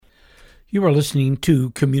You are listening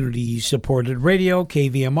to community-supported radio,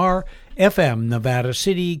 KVMR, FM, Nevada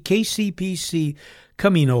City, KCPC,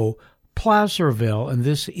 Camino, Placerville, and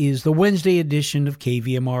this is the Wednesday edition of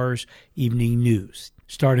KVMR's Evening News.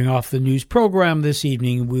 Starting off the news program this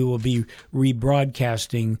evening, we will be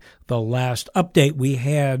rebroadcasting the last update we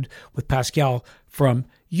had with Pascal from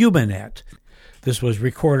Umanet. This was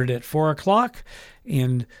recorded at 4 o'clock,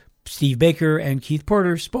 and Steve Baker and Keith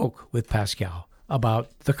Porter spoke with Pascal about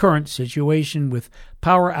the current situation with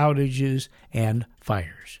power outages and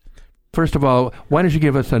fires. First of all, why don't you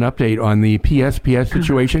give us an update on the PSPS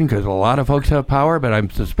situation? Because a lot of folks have power, but I'm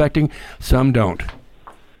suspecting some don't.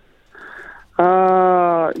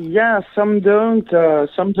 Yeah, some don't.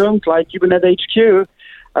 Some don't, like Umanet HQ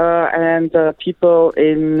and people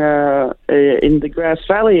in the Grass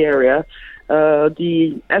Valley area.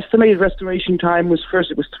 The estimated restoration time was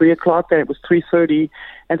first, it was 3 o'clock, then it was 3:30,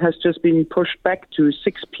 and has just been pushed back to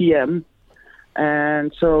 6 p.m.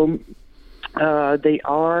 And so they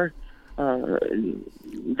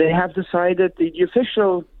have decided, the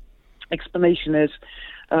official explanation is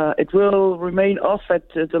it will remain off at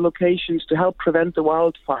the locations to help prevent the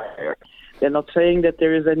wildfire. They're not saying that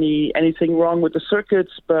there is anything wrong with the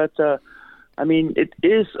circuits, but I mean, it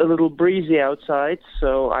is a little breezy outside,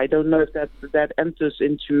 so I don't know if that enters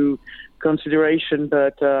into consideration,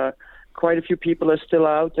 but quite a few people are still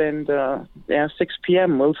out, and 6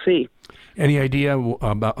 p.m., we'll see. Any idea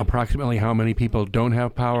about approximately how many people don't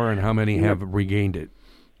have power and how many have regained it?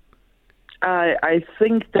 I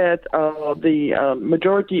think that the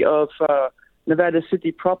majority of Nevada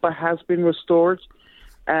City proper has been restored,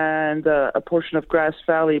 and a portion of Grass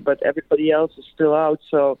Valley, but everybody else is still out,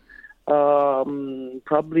 so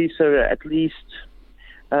probably at least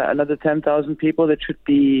another 10,000 people that should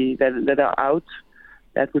be that are out.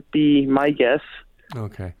 That would be my guess.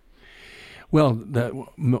 Okay. Well,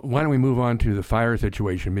 why don't we move on to the fire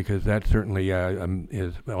situation, because that certainly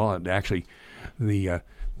is, well, actually, the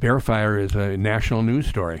Bear Fire is a national news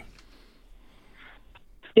story.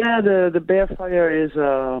 Yeah, the Bear Fire is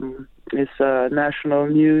national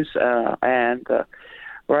news, and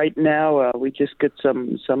right now we just get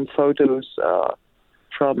some photos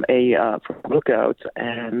from a lookout,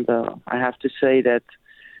 and I have to say that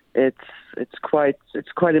it's quite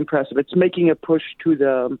impressive. It's making a push to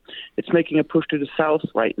the south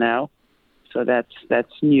right now, so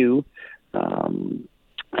that's new, and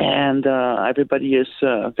everybody is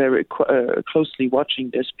very closely watching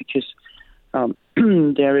this, because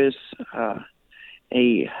there is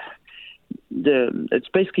it's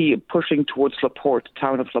basically pushing towards LaPorte,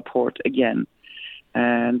 town of LaPorte again.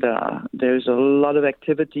 And there's a lot of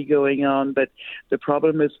activity going on, but the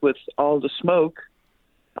problem is with all the smoke,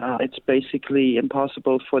 it's basically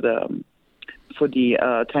impossible for the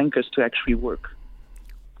tankers to actually work.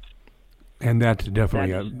 And that's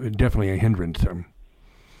definitely a hindrance.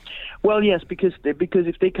 Well, yes, because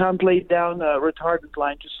if they can't lay down a retardant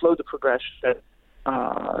line to slow the progression,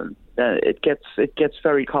 it gets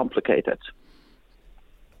very complicated.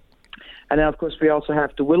 And then, of course, we also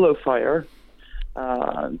have the Willow Fire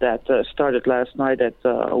that started last night at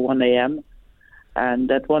 1 a.m., and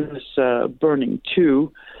that one is burning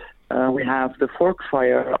too. We have the Fork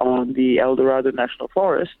Fire on the El Dorado National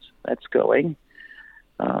Forest that's going.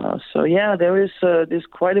 So yeah, there's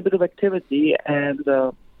quite a bit of activity, and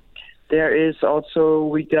there is also,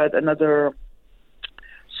 we got another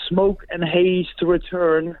smoke and haze to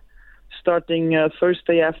return starting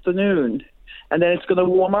Thursday afternoon, and then it's going to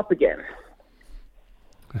warm up again.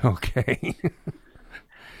 Okay.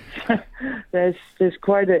 There's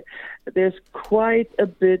quite a bit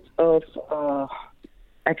of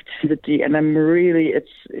activity, and I'm really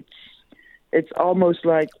it's almost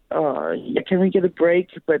like can we get a break?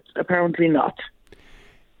 But apparently not.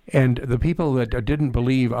 And the people that didn't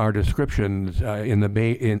believe our descriptions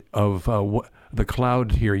of the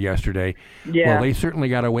clouds here yesterday, yeah. Well, they certainly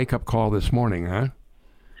got a wake-up call this morning, huh?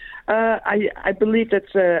 I believe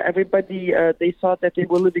that everybody, they thought that they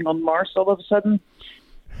were living on Mars all of a sudden.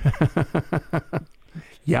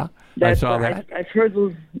 Yeah, I saw that. I've heard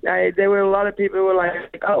there were a lot of people who were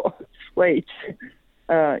like, oh, wait.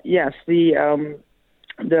 Yes, the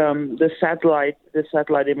satellite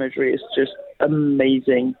imagery is just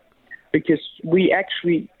amazing, because we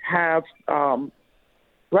actually have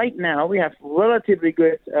right now we have relatively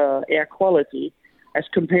good air quality as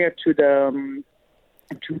compared to the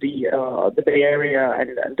Bay Area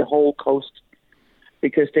and the whole coast,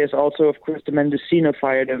 because there's also, of course, the Mendocino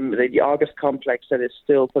Fire, the August complex that is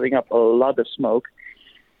still putting up a lot of smoke.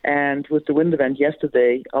 And with the wind event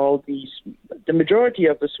yesterday, the majority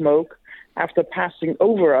of the smoke, after passing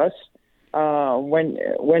over us,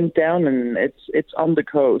 went down, and it's on the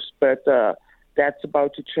coast, but that's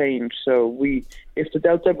about to change. So if the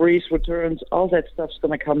Delta breeze returns, all that stuff's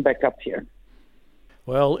going to come back up here.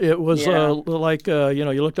 Well, it was like,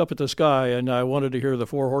 you looked up at the sky, and I wanted to hear the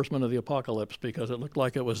Four Horsemen of the Apocalypse, because it looked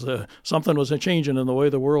like it was something was changing in the way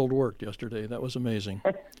the world worked yesterday. That was amazing.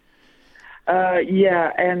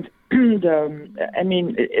 And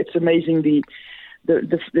it's amazing.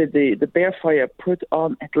 The Bear Fire put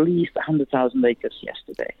on at least 100,000 acres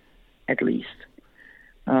yesterday, at least.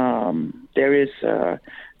 There is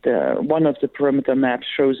one of the perimeter maps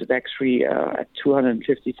shows it actually at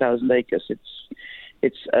 250,000 acres.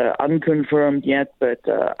 It's unconfirmed yet, but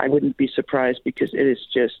I wouldn't be surprised, because it's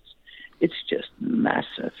just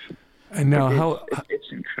massive. And now,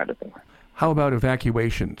 it's incredible. How about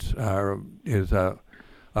evacuations? Is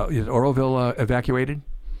Oroville evacuated?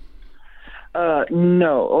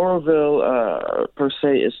 No, Oroville per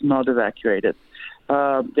se is not evacuated.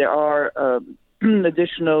 There are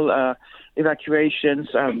additional evacuations.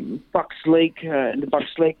 Bucks Lake, in the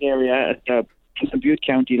Bucks Lake area at the Butte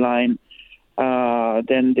County line.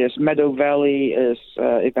 Then there's Meadow Valley is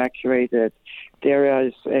evacuated. There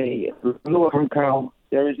is a Lower Hunkow.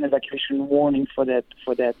 There is an evacuation warning for that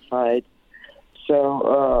side.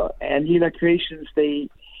 So and the evacuations they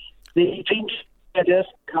change. They just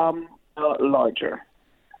come larger.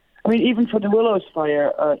 I mean, even for the Willows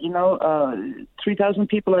fire, 3,000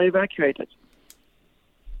 people are evacuated.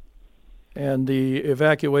 And the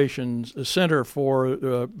evacuations center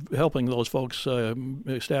for helping those folks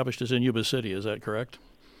established is in Yuba City. Is that correct?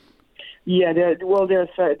 Yeah, there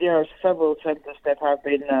are several centers that have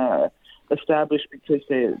been established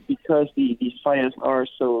because these fires are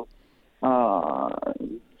so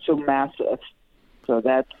massive. So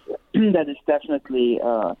that is definitely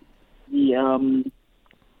the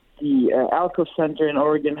Alcove Center in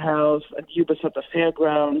Oregon House and Yuba Sutter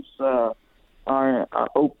Fairgrounds are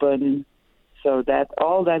open. So that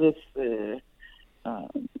all that is,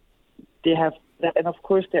 they have that, and of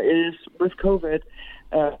course there is with COVID,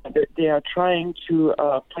 they are trying to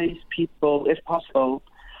place people, if possible,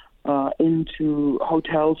 into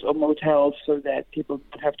hotels or motels so that people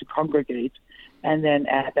don't have to congregate, and then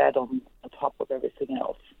add that on top of everything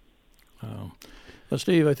else.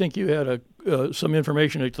 Steve, I think you had some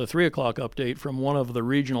information at the 3 o'clock update from one of the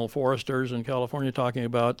regional foresters in California talking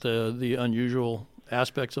about the unusual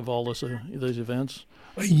aspects of all these events.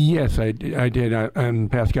 Yes, I did. And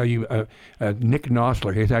Pascal, Nick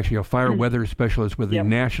Nosler, he's actually a fire weather specialist with the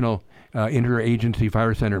National Interagency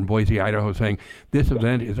Fire Center in Boise, Idaho, saying this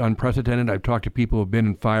event is unprecedented. I've talked to people who have been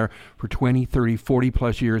in fire for 20, 30, 40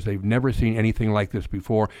 plus years. They've never seen anything like this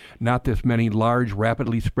before. Not this many large,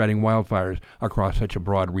 rapidly spreading wildfires across such a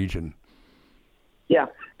broad region. Yeah,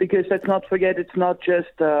 because let's not forget, it's not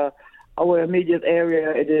just our immediate area.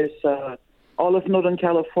 It is all of Northern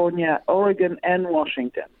California, Oregon, and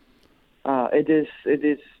Washington. It is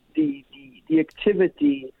the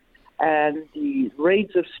activity and the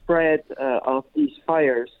rates of spread of these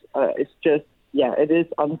fires is just, it is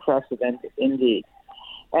unprecedented indeed.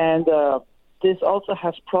 And this also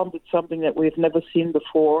has prompted something that we've never seen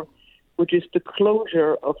before, which is the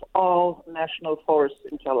closure of all national forests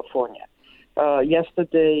in California.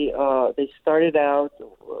 Yesterday, they started out,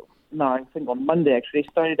 I think on Monday actually, they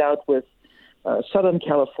started out with Southern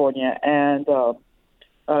California, and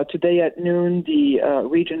today at noon, the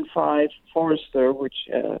Region 5 forester, which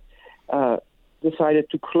decided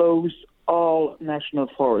to close all national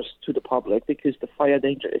forests to the public because the fire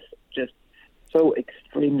danger is just so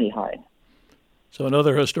extremely high. So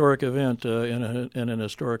another historic event in an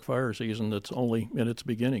historic fire season that's only in its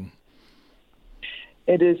beginning.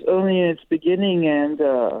 It is only in its beginning, and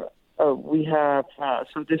we have,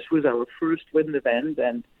 so this was our first wind event,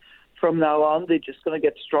 and from now on, they're just going to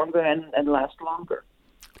get stronger and last longer.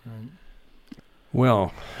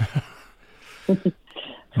 Well,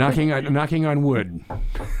 knocking on wood.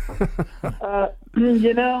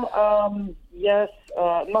 Yes,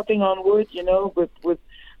 knocking on wood.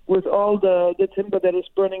 With all the timber that is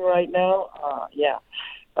burning right now.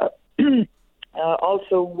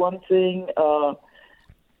 Also, one thing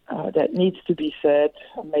that needs to be said,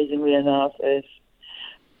 amazingly enough, is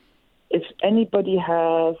if anybody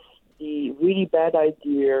has the really bad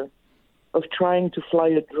idea of trying to fly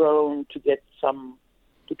a drone to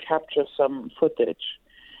capture some footage.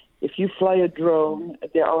 If you fly a drone,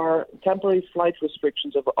 there are temporary flight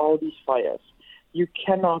restrictions of all these fires. You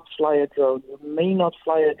cannot fly a drone. You may not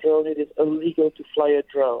fly a drone. It is illegal to fly a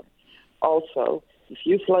drone. Also, if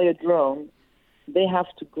you fly a drone, they have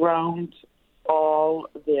to ground all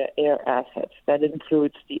their air assets. That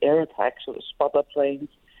includes the air attacks, so the spotter planes,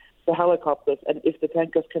 the helicopters, and if the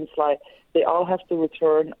tankers can fly, they all have to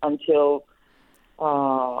return until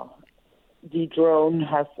the drone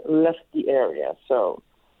has left the area. So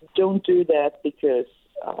don't do that because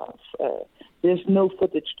there's no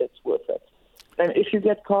footage that's worth it. And if you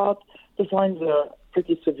get caught, the fines are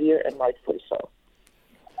pretty severe, and rightfully so.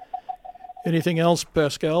 Anything else,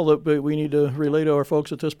 Pascal, that we need to relay to our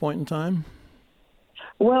folks at this point in time?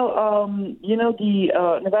 Well,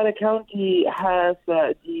 the Nevada County has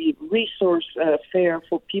the resource fair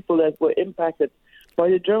for people that were impacted by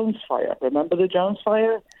the Jones fire. Remember the Jones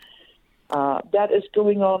fire? That is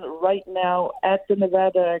going on right now at the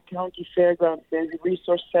Nevada County Fairgrounds. There's a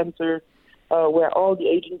resource center where all the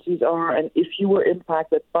agencies are, and if you were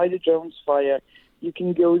impacted by the Jones fire, you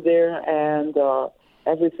can go there, and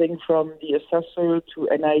everything from the assessor to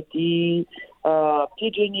NID,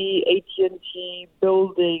 PG&E, AT&T,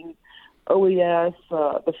 building, OES,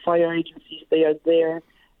 the fire agencies, they are there.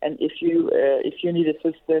 And if you need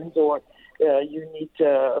assistance or you need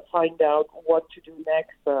to find out what to do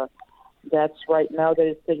next, that's right now that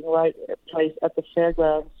is taking place at the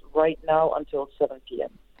fairgrounds right now until 7 p.m.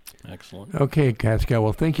 Excellent. Okay, Pascal.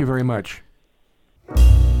 Well, thank you very much.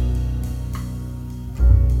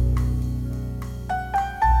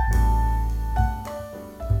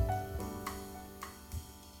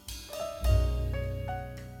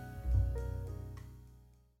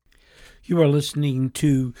 You are listening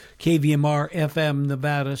to KVMR FM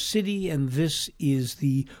Nevada City, and this is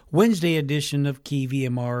the Wednesday edition of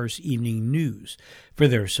KVMR's Evening News. For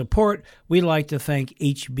their support, we'd like to thank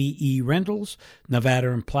HBE Rentals,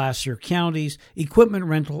 Nevada and Placer Counties, equipment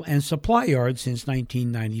rental and supply yard since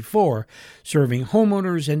 1994, serving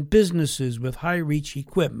homeowners and businesses with high-reach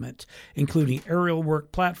equipment, including aerial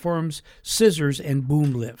work platforms, scissors, and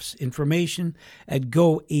boom lifts. Information at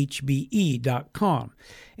gohbe.com.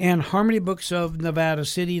 And Harmony Books of Nevada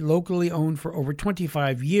City, locally owned for over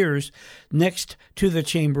 25 years, next to the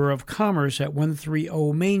Chamber of Commerce at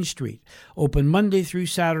 130 Main Street. Open Monday through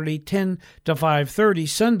Saturday, 10 to 5:30,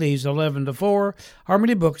 Sundays, 11 to 4.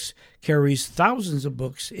 Harmony Books carries thousands of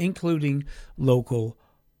books, including local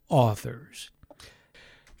authors.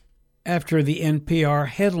 After the NPR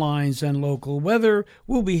headlines and local weather,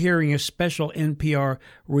 we'll be hearing a special NPR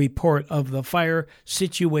report of the fire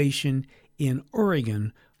situation in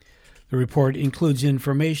Oregon. The report includes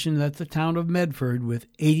information that the town of Medford, with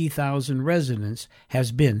 80,000 residents,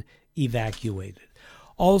 has been evacuated.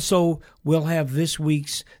 Also, we'll have this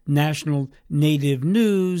week's National Native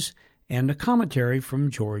News and a commentary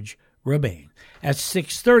from George Rebane. At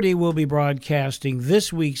 6:30, we'll be broadcasting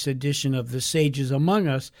this week's edition of The Sages Among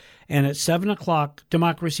Us, and at 7 o'clock,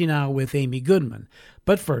 Democracy Now! With Amy Goodman.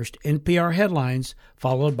 But first, NPR headlines,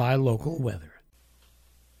 followed by local weather.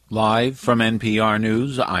 Live from NPR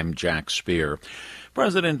News, I'm Jack Speer.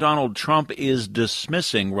 President Donald Trump is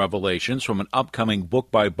dismissing revelations from an upcoming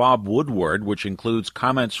book by Bob Woodward, which includes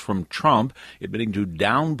comments from Trump admitting to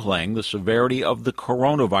downplaying the severity of the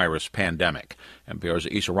coronavirus pandemic. NPR's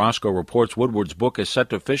Issa Roscoe reports Woodward's book is set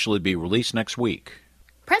to officially be released next week.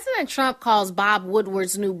 President Trump calls Bob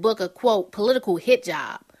Woodward's new book a, quote, political hit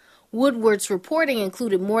job. Woodward's reporting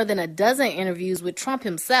included more than a dozen interviews with Trump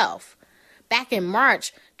himself. Back in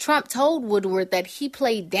March, Trump told Woodward that he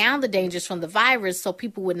played down the dangers from the virus so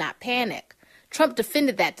people would not panic. Trump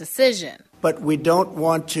defended that decision. But we don't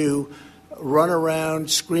want to run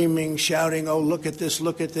around screaming, shouting, oh, look at this,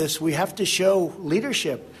 look at this. We have to show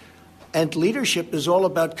leadership. And leadership is all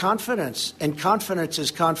about confidence. And confidence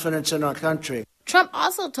is confidence in our country. Trump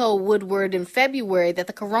also told Woodward in February that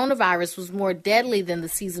the coronavirus was more deadly than the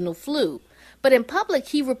seasonal flu. But in public,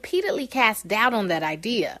 he repeatedly cast doubt on that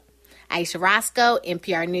idea. Issa Roscoe,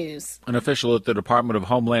 NPR News. An official at the Department of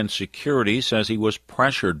Homeland Security says he was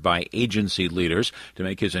pressured by agency leaders to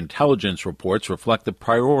make his intelligence reports reflect the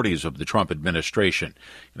priorities of the Trump administration.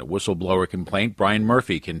 In a whistleblower complaint, Brian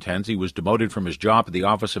Murphy contends he was demoted from his job at the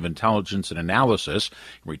Office of Intelligence and Analysis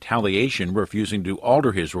in retaliation, refusing to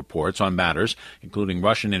alter his reports on matters including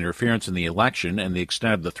Russian interference in the election and the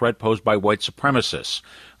extent of the threat posed by white supremacists.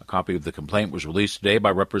 A copy of the complaint was released today by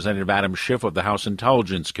Representative Adam Schiff of the House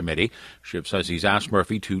Intelligence Committee. Schiff says he's asked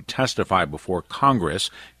Murphy to testify before Congress.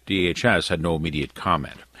 DHS had no immediate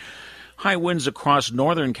comment. High winds across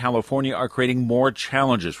Northern California are creating more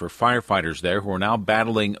challenges for firefighters there, who are now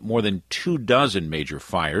battling more than 24 major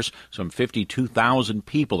fires. Some 52,000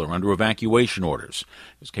 people are under evacuation orders.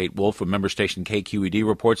 As Kate Wolf from member station KQED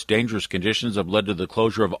reports, dangerous conditions have led to the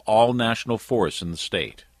closure of all national forests in the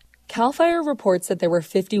state. CAL FIRE reports that there were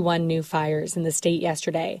 51 new fires in the state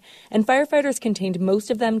yesterday, and firefighters contained most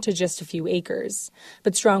of them to just a few acres.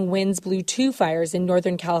 But strong winds blew 2 fires in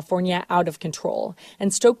Northern California out of control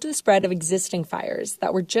and stoked the spread of existing fires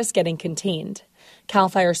that were just getting contained. CAL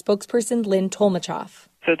FIRE spokesperson Lynn Tolmachoff.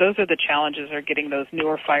 So those are the challenges, are getting those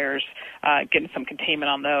newer fires, getting some containment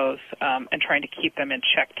on those, and trying to keep them in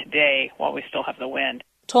check today while we still have the wind.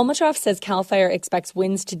 Tolmachoff says CAL FIRE expects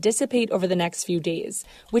winds to dissipate over the next few days,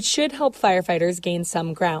 which should help firefighters gain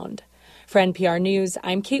some ground. For NPR News,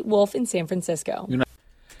 I'm Kate Wolf in San Francisco.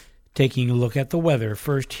 Taking a look at the weather,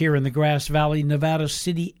 first here in the Grass Valley, Nevada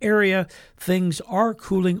City area, things are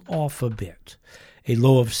cooling off a bit. A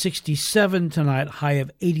low of 67 tonight, high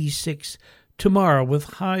of 86 tomorrow, with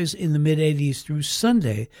highs in the mid-80s through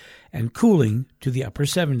Sunday and cooling to the upper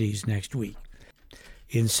 70s next week.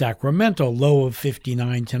 In Sacramento, low of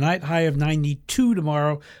 59 tonight, high of 92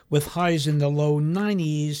 tomorrow, with highs in the low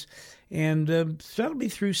 90s, and that'll be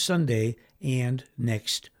through Sunday and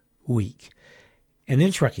next week. And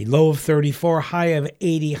in Truckee, low of 34, high of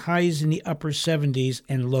 80, highs in the upper 70s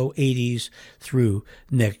and low 80s through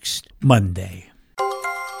next Monday.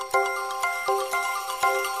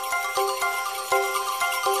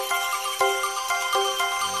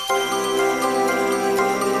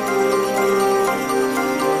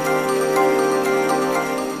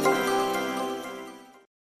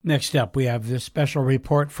 Next up, we have this special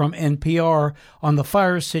report from NPR on the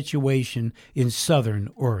fire situation in southern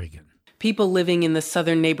Oregon. People living in the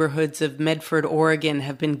southern neighborhoods of Medford, Oregon,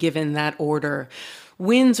 have been given that order.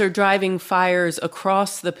 Winds are driving fires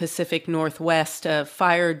across the Pacific Northwest. A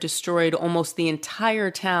fire destroyed almost the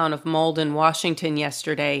entire town of Malden, Washington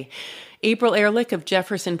yesterday. April Ehrlich of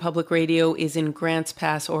Jefferson Public Radio is in Grants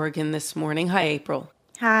Pass, Oregon this morning. Hi, April.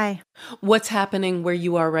 Hi. What's happening where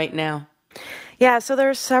you are right now? Yeah, so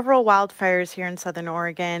there's several wildfires here in southern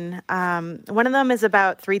Oregon. One of them is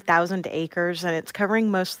about 3,000 acres, and it's covering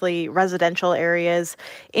mostly residential areas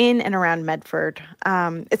in and around Medford.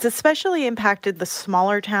 It's especially impacted the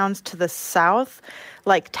smaller towns to the south,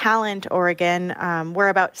 like Talent, Oregon, where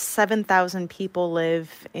about 7,000 people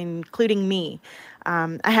live, including me.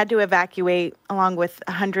 I had to evacuate along with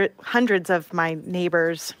hundreds of my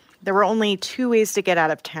neighbors. There were only 2 ways to get out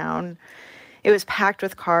of town. It was packed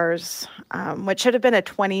with cars, what should have been a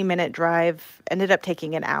 20-minute drive ended up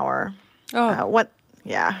taking an hour.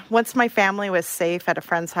 Once my family was safe at a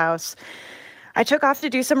friend's house, I took off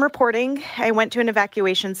to do some reporting. I went to an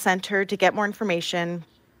evacuation center to get more information.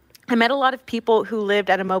 I met a lot of people who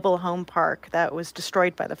lived at a mobile home park that was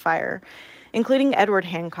destroyed by the fire, including Edward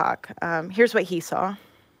Hancock. Here's what he saw.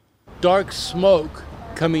 Dark smoke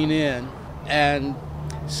coming in and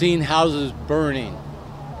seeing houses burning,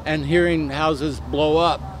 and hearing houses blow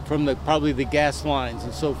up from probably the gas lines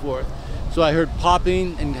and so forth. So I heard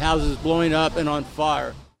popping and houses blowing up and on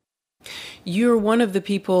fire. You're one of the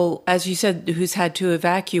people, as you said, who's had to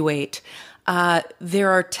evacuate. There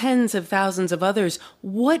are tens of thousands of others.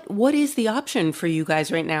 What is the option for you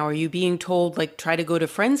guys right now? Are you being told, try to go to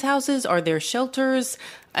friends' houses? Are there shelters?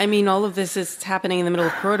 I mean, all of this is happening in the middle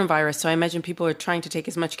of coronavirus, so I imagine people are trying to take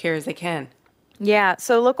as much care as they can. Yeah,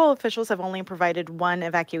 so local officials have only provided one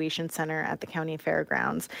evacuation center at the county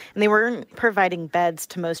fairgrounds, and they weren't providing beds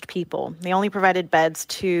to most people. They only provided beds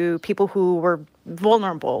to people who were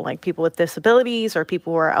vulnerable, like people with disabilities or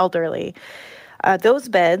people who are elderly. Those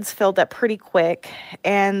beds filled up pretty quick,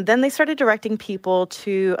 and then they started directing people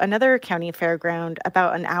to another county fairground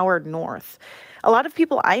about an hour north. A lot of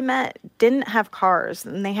people I met didn't have cars,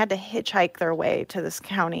 and they had to hitchhike their way to this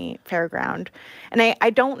county fairground. And I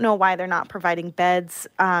don't know why they're not providing beds.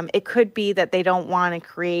 It could be that they don't want to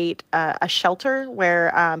create a shelter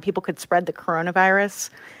where people could spread the coronavirus.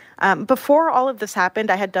 Before all of this happened,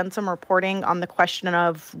 I had done some reporting on the question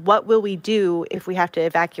of what will we do if we have to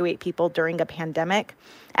evacuate people during a pandemic.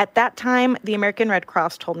 At that time, the American Red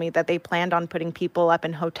Cross told me that they planned on putting people up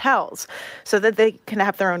in hotels so that they can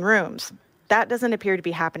have their own rooms. That doesn't appear to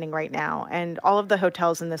be happening right now, and all of the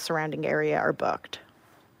hotels in the surrounding area are booked.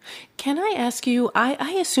 Can I ask you,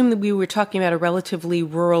 I assume that we were talking about a relatively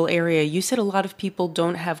rural area. You said a lot of people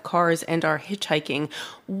don't have cars and are hitchhiking.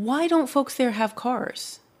 Why don't folks there have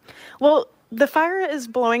cars? Well, the fire is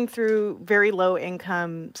blowing through very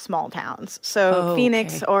low-income small towns. So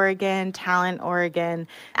Phoenix, Oregon, Talent, Oregon.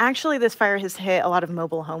 Actually, this fire has hit a lot of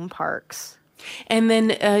mobile home parks. And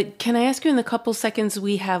then can I ask you in the couple seconds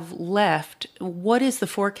we have left, what is the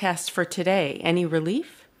forecast for today? Any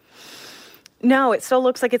relief? No, it still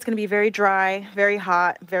looks like it's going to be very dry, very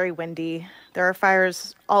hot, very windy. There are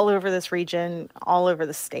fires all over this region, all over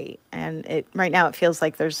the state. And right now it feels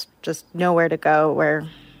like there's just nowhere to go where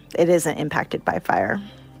it isn't impacted by fire.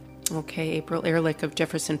 Okay, April Ehrlich of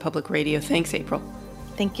Jefferson Public Radio. Thanks, April.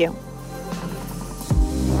 Thank you.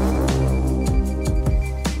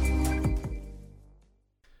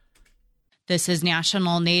 This is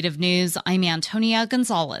National Native News. I'm Antonia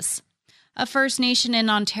Gonzalez. A First Nation in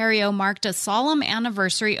Ontario marked a solemn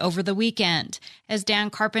anniversary over the weekend. As Dan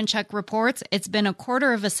Karpinchuk reports, it's been a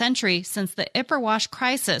quarter of a century since the Ipperwash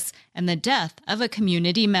crisis and the death of a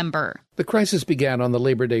community member. The crisis began on the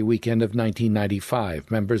Labor Day weekend of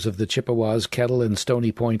 1995. Members of the Chippewas, Kettle, and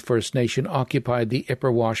Stony Point First Nation occupied the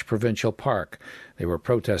Ipperwash Provincial Park. They were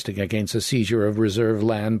protesting against a seizure of reserve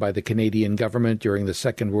land by the Canadian government during the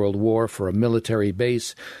Second World War for a military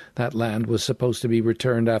base. That land was supposed to be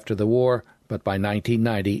returned after the war, but by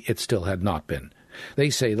 1990 it still had not been. They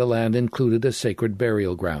say the land included a sacred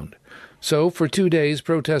burial ground. So, for 2 days,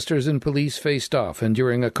 protesters and police faced off, and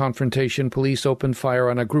during a confrontation, police opened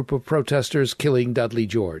fire on a group of protesters, killing Dudley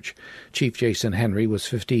George. Chief Jason Henry was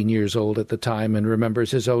 15 years old at the time and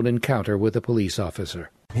remembers his own encounter with a police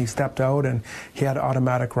officer. He stepped out and he had an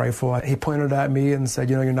automatic rifle. He pointed at me and said,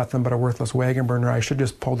 you're nothing but a worthless wagon burner. I should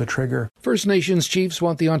just pull the trigger. First Nations chiefs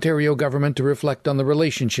want the Ontario government to reflect on the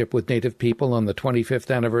relationship with Native people on the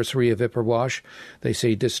 25th anniversary of Ipperwash. They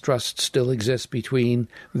say distrust still exists between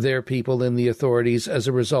their people and the authorities as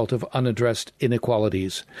a result of unaddressed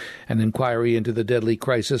inequalities. An inquiry into the deadly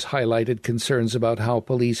crisis highlighted concerns about how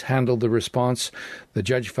police handled the response. The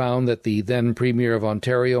judge found that the then Premier of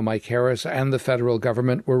Ontario, Mike Harris, and the federal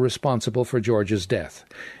government were responsible for George's death.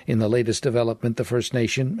 In the latest development, the First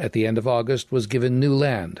Nation, at the end of August, was given new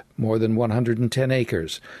land, more than 110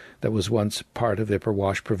 acres, that was once part of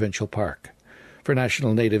Ipperwash Provincial Park. For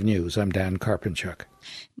National Native News, I'm Dan Karpinchuk.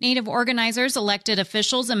 Native organizers, elected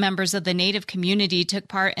officials, and members of the Native community took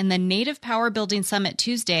part in the Native Power Building Summit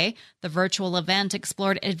Tuesday. The virtual event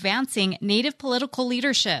explored advancing Native political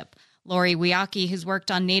leadership. Lori Wiaki, who's worked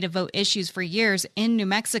on Native vote issues for years in New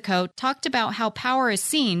Mexico, talked about how power is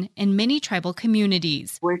seen in many tribal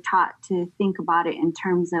communities. We're taught to think about it in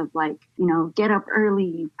terms of get up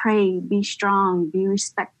early, pray, be strong, be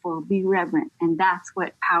respectful, be reverent. And that's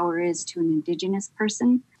what power is to an Indigenous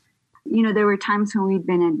person. There were times when we've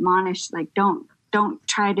been admonished, don't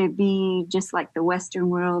try to be just like the Western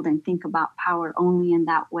world and think about power only in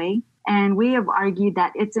that way. And we have argued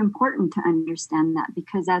that it's important to understand that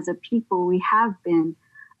because as a people, we have been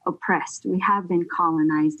oppressed. We have been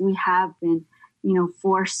colonized. We have been,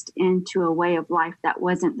 forced into a way of life that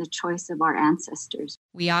wasn't the choice of our ancestors.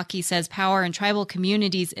 Wiaki says power in tribal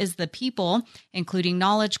communities is the people, including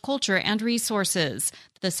knowledge, culture, and resources.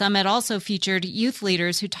 The summit also featured youth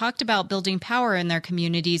leaders who talked about building power in their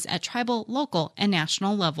communities at tribal, local, and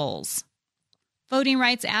national levels. Voting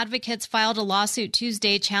rights advocates filed a lawsuit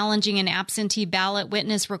Tuesday challenging an absentee ballot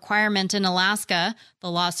witness requirement in Alaska.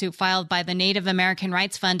 The lawsuit, filed by the Native American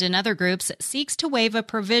Rights Fund and other groups, seeks to waive a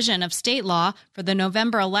provision of state law for the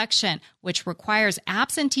November election, which requires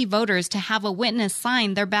absentee voters to have a witness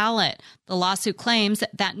sign their ballot. The lawsuit claims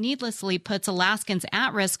that needlessly puts Alaskans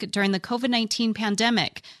at risk during the COVID-19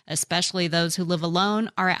 pandemic, especially those who live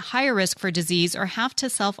alone, are at higher risk for disease, or have to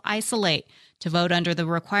self-isolate. To vote under the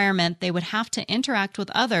requirement, they would have to interact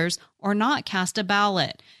with others or not cast a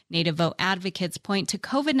ballot. Native vote advocates point to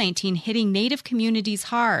COVID-19 hitting Native communities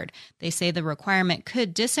hard. They say the requirement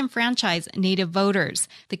could disenfranchise Native voters.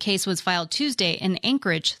 The case was filed Tuesday in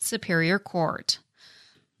Anchorage Superior Court.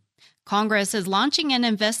 Congress is launching an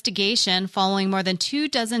investigation following more than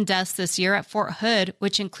 24 deaths this year at Fort Hood,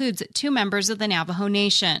 which includes 2 members of the Navajo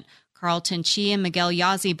Nation. Carlton Chi and Miguel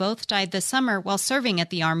Yazzie both died this summer while serving at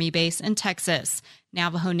the Army base in Texas.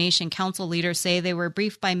 Navajo Nation Council leaders say they were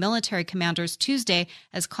briefed by military commanders Tuesday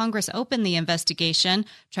as Congress opened the investigation.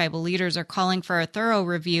 Tribal leaders are calling for a thorough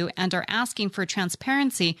review and are asking for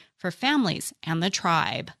transparency for families and the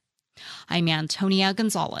tribe. I'm Antonia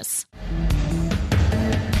Gonzalez.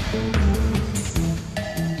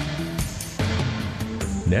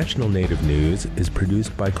 National Native News is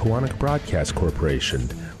produced by Koahnic Broadcast Corporation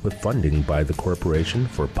with funding by the Corporation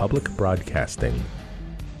for Public Broadcasting.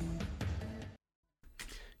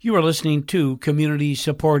 You are listening to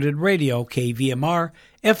community-supported radio, KVMR,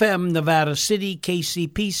 FM Nevada City,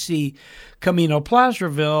 KCPC, Camino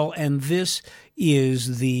Placerville, and this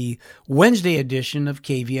is the Wednesday edition of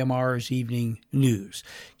KVMR's Evening News.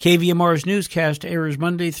 KVMR's newscast airs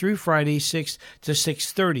Monday through Friday, 6 to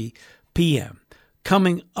 6:30 p.m.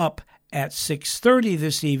 Coming up at 6:30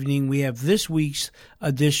 this evening, we have this week's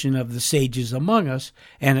edition of The Sages Among Us,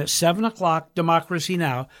 and at 7 o'clock, Democracy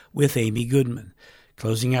Now! With Amy Goodman.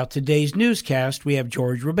 Closing out today's newscast, we have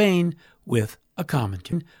George Rebane with a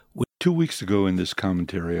commentary. 2 weeks ago in this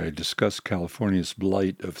commentary, I discussed California's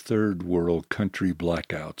blight of third world country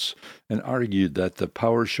blackouts and argued that the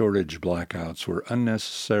power shortage blackouts were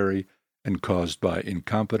unnecessary and caused by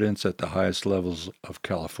incompetence at the highest levels of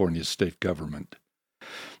California's state government.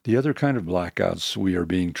 The other kind of blackouts we are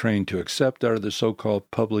being trained to accept are the so-called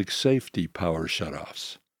public safety power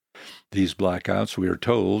shutoffs. These blackouts, we are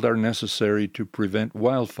told, are necessary to prevent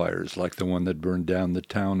wildfires like the one that burned down the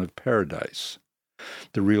town of Paradise.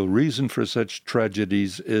 The real reason for such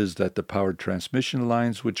tragedies is that the power transmission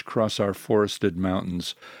lines which cross our forested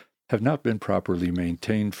mountains have not been properly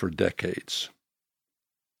maintained for decades.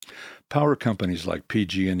 Power companies like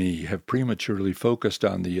PG&E have prematurely focused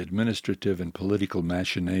on the administrative and political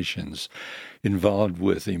machinations involved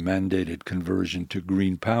with the mandated conversion to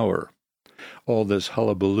green power. All this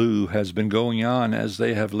hullabaloo has been going on as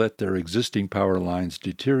they have let their existing power lines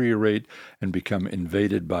deteriorate and become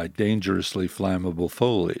invaded by dangerously flammable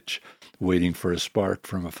foliage, waiting for a spark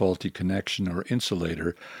from a faulty connection or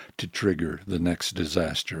insulator to trigger the next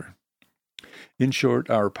disaster. In short,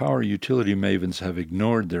 our power utility mavens have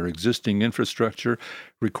ignored their existing infrastructure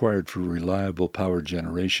required for reliable power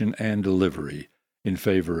generation and delivery, in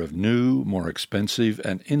favor of new, more expensive,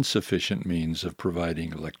 and insufficient means of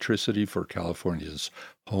providing electricity for California's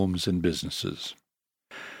homes and businesses.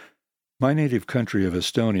 My native country of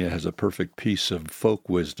Estonia has a perfect piece of folk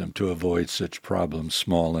wisdom to avoid such problems,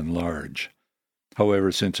 small and large.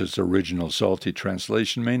 However, since its original salty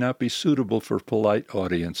translation may not be suitable for polite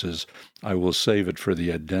audiences, I will save it for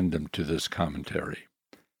the addendum to this commentary.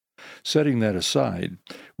 Setting that aside,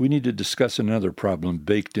 we need to discuss another problem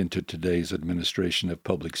baked into today's administration of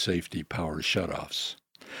public safety power shutoffs.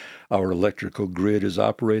 Our electrical grid is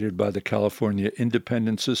operated by the California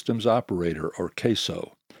Independent Systems Operator, or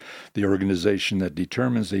CAISO, the organization that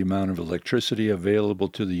determines the amount of electricity available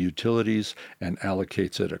to the utilities and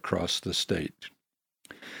allocates it across the state.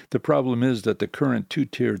 The problem is that the current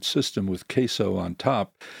two-tiered system with CAISO on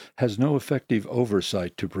top has no effective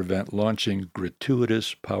oversight to prevent launching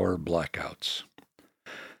gratuitous power blackouts.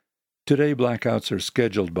 Today, blackouts are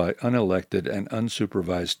scheduled by unelected and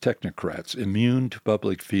unsupervised technocrats immune to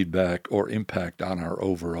public feedback or impact on our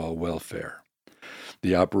overall welfare.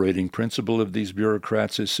 The operating principle of these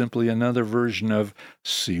bureaucrats is simply another version of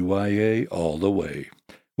CYA all the way,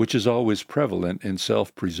 which is always prevalent in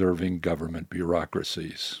self-preserving government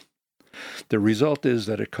bureaucracies. The result is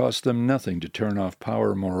that it costs them nothing to turn off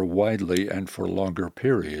power more widely and for longer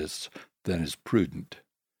periods than is prudent.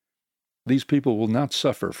 These people will not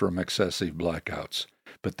suffer from excessive blackouts,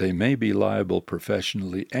 but they may be liable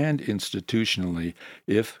professionally and institutionally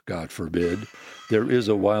if, God forbid, there is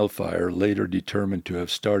a wildfire later determined to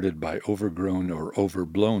have started by overgrown or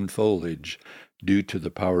overblown foliage due to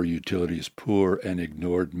the power utility's poor and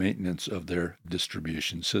ignored maintenance of their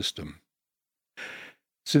distribution system.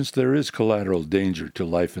 Since there is collateral danger to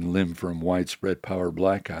life and limb from widespread power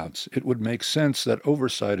blackouts, it would make sense that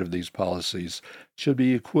oversight of these policies should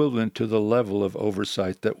be equivalent to the level of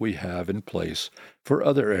oversight that we have in place for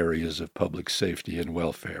other areas of public safety and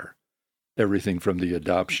welfare. Everything from the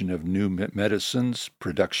adoption of new medicines,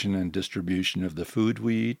 production and distribution of the food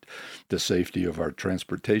we eat, the safety of our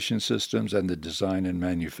transportation systems, and the design and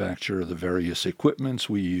manufacture of the various equipments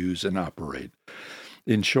we use and operate.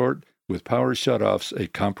 In short, with power shutoffs, a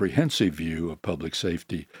comprehensive view of public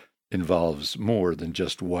safety involves more than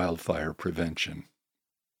just wildfire prevention.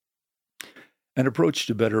 An approach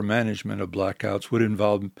to better management of blackouts would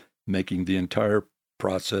involve making the entire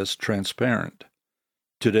process transparent.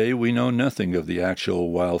 Today, we know nothing of the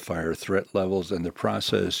actual wildfire threat levels and the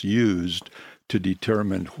process used to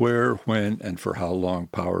determine where, when, and for how long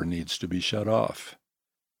power needs to be shut off.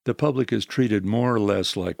 The public is treated more or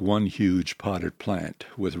less like one huge potted plant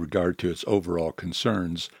with regard to its overall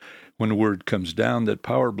concerns when word comes down that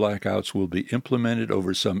power blackouts will be implemented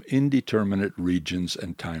over some indeterminate regions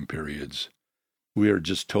and time periods. We are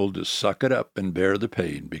just told to suck it up and bear the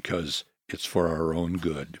pain because it's for our own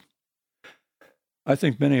good. I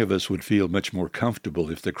think many of us would feel much more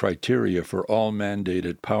comfortable if the criteria for all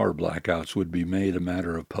mandated power blackouts would be made a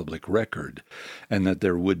matter of public record, and that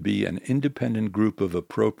there would be an independent group of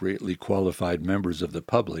appropriately qualified members of the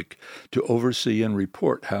public to oversee and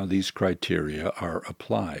report how these criteria are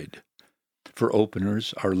applied. For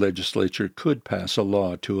openers, our legislature could pass a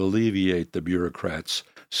law to alleviate the bureaucrats'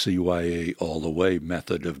 CYA all the way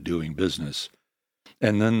method of doing business,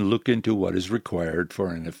 and then look into what is required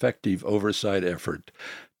for an effective oversight effort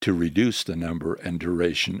to reduce the number and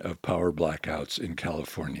duration of power blackouts in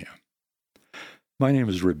California. My name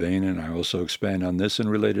is Rebane, and I also expand on this and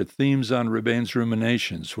related themes on Rebane's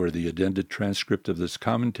Ruminations, where the addended transcript of this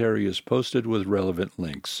commentary is posted with relevant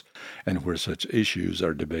links, and where such issues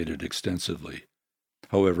are debated extensively.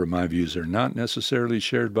 However, my views are not necessarily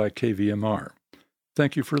shared by KVMR.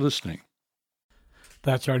 Thank you for listening.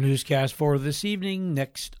 That's our newscast for this evening.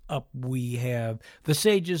 Next up, we have The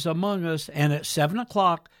Sages Among Us, and at 7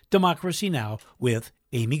 o'clock, Democracy Now! With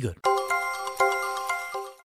Amy Good.